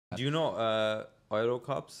Do you know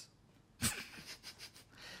Eurocops?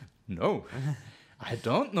 No, I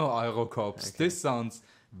don't know Eurocops. Okay. This sounds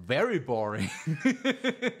very boring.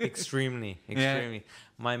 Extremely. Yeah.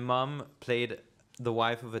 My mom played the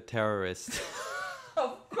wife of a terrorist.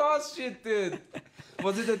 Of course she did.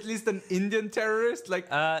 Was it at least an Indian terrorist?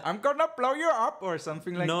 Like, I'm gonna blow you up or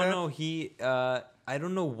something like that? No, he, I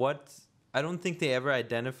don't know what, I don't think they ever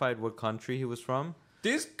identified what country he was from.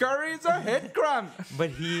 This curry is a head crumb. But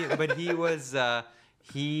he was,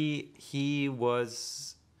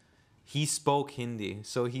 he spoke Hindi.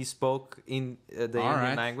 So he spoke in the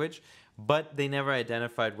Indian language. But they never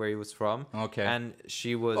identified where he was from. Okay. And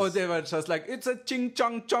she was... Oh, they were just like, it's a ching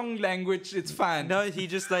chong chong language, it's fine. No, he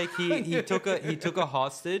just like he took a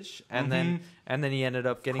hostage and then he ended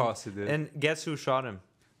up getting... Of course he did. And guess who shot him?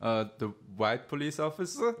 The white police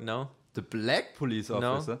officer? No. The black police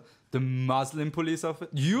No. officer? The Muslim police officer?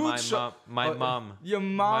 You shot... My mom. Your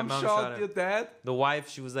mom, My mom shot him. your dad? The wife,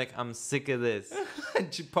 she was like, I'm sick of this.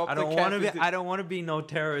 And she popped I don't the want to be. cap I don't want to be no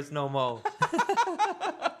terrorist no more.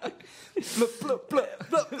 Blup, blup,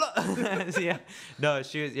 blup, blup. Yeah. No,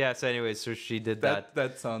 she was. Yeah. So anyway, so she did that.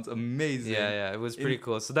 That sounds amazing. Yeah. It was pretty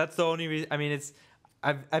cool. So that's the only reason. I mean, it's.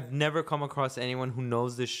 I've never come across anyone who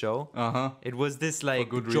knows this show. It was this like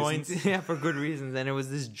good joint. reasons. Yeah, for good reasons, and it was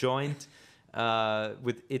this joint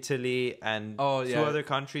with Italy and two other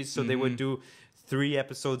countries. So they would do 3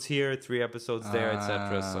 episodes here, 3 episodes there,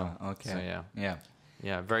 etc. So okay. So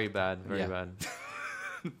yeah, very bad, very bad.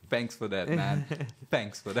 Thanks for that, man.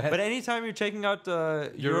 Thanks for that. But anytime you're checking out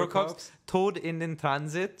Eurocops, Tod in den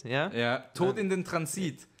Transit, yeah? Yeah, Tod in den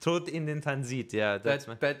Transit. Tod in den Transit, yeah.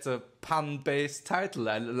 That's a pun-based title.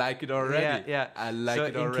 I like it already. Yeah. I like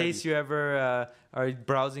it already. So in case you ever are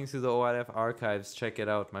browsing through the ORF archives, check it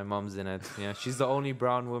out. My mom's in it. Yeah, she's the only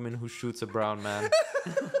brown woman who shoots a brown man.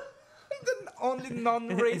 The only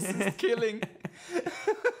non-racist killing.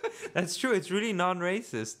 That's true. It's really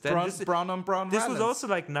non-racist. Brown on brown This violence. was also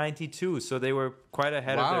like 92, so they were quite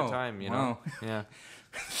ahead of their time, you know? Yeah.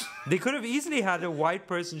 They could have easily had a white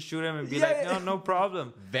person shoot him and be like, no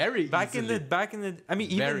problem. Very back easily. in the I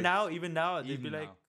mean, even now, they'd be like,